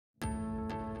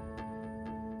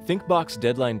ThinkBox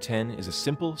Deadline 10 is a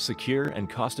simple, secure, and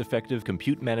cost-effective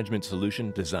compute management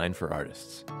solution designed for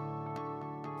artists.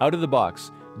 Out of the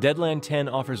box, Deadline 10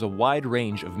 offers a wide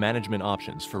range of management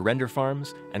options for render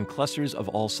farms and clusters of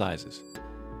all sizes.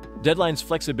 Deadline's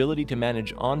flexibility to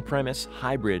manage on-premise,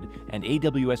 hybrid, and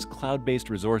AWS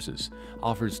cloud-based resources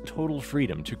offers total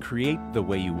freedom to create the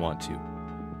way you want to.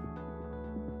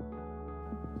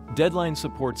 Deadline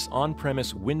supports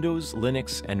on-premise Windows,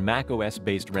 Linux, and Mac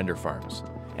OS-based render farms,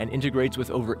 and integrates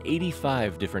with over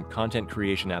 85 different content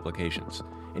creation applications,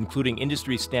 including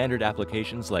industry-standard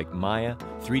applications like Maya,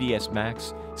 3ds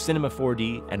Max, Cinema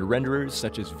 4D, and renderers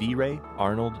such as V-Ray,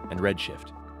 Arnold, and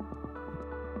Redshift.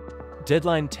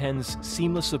 Deadline 10's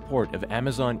seamless support of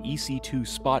Amazon EC2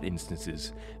 Spot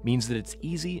instances means that it's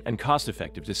easy and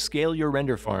cost-effective to scale your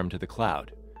render farm to the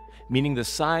cloud, meaning the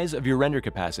size of your render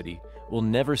capacity will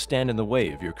never stand in the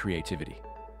way of your creativity.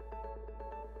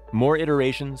 More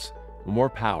iterations, more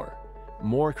power,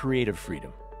 more creative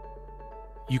freedom.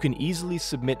 You can easily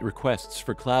submit requests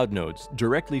for cloud nodes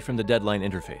directly from the Deadline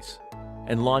interface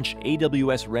and launch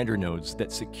AWS render nodes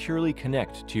that securely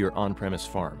connect to your on-premise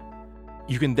farm.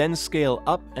 You can then scale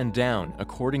up and down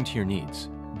according to your needs,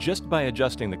 just by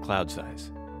adjusting the cloud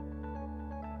size.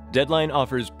 Deadline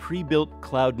offers pre-built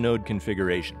cloud node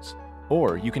configurations,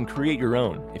 or you can create your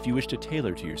own if you wish to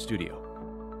tailor to your studio.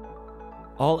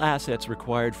 All assets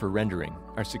required for rendering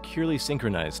are securely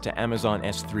synchronized to Amazon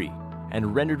S3,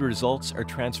 and rendered results are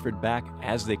transferred back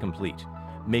as they complete,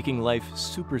 making life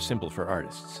super simple for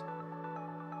artists.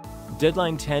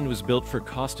 Deadline 10 was built for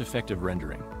cost-effective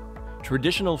rendering.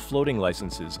 Traditional floating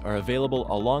licenses are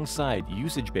available alongside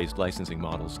usage-based licensing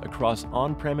models across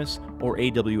on-premise or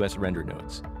AWS render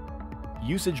nodes.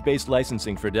 Usage-based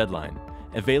licensing for Deadline,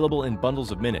 available in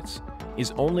bundles of minutes,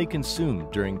 is only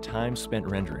consumed during time spent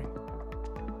rendering.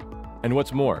 And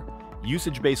what's more,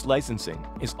 usage-based licensing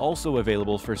is also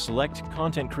available for select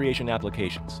content creation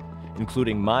applications,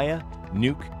 including Maya,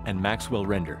 Nuke, and Maxwell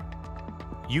Render.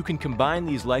 You can combine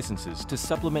these licenses to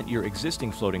supplement your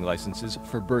existing floating licenses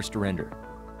for burst render,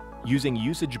 using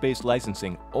usage-based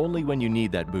licensing only when you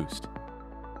need that boost.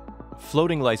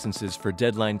 Floating licenses for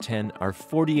Deadline 10 are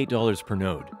 $48 per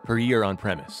node per year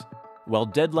on-premise, while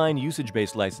Deadline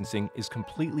usage-based licensing is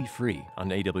completely free on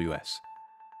AWS.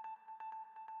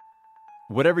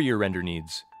 Whatever your render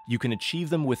needs, you can achieve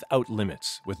them without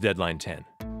limits with Deadline 10.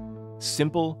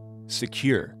 Simple,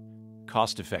 secure,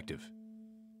 cost-effective.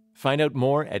 Find out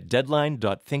more at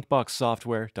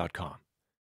deadline.thinkboxsoftware.com.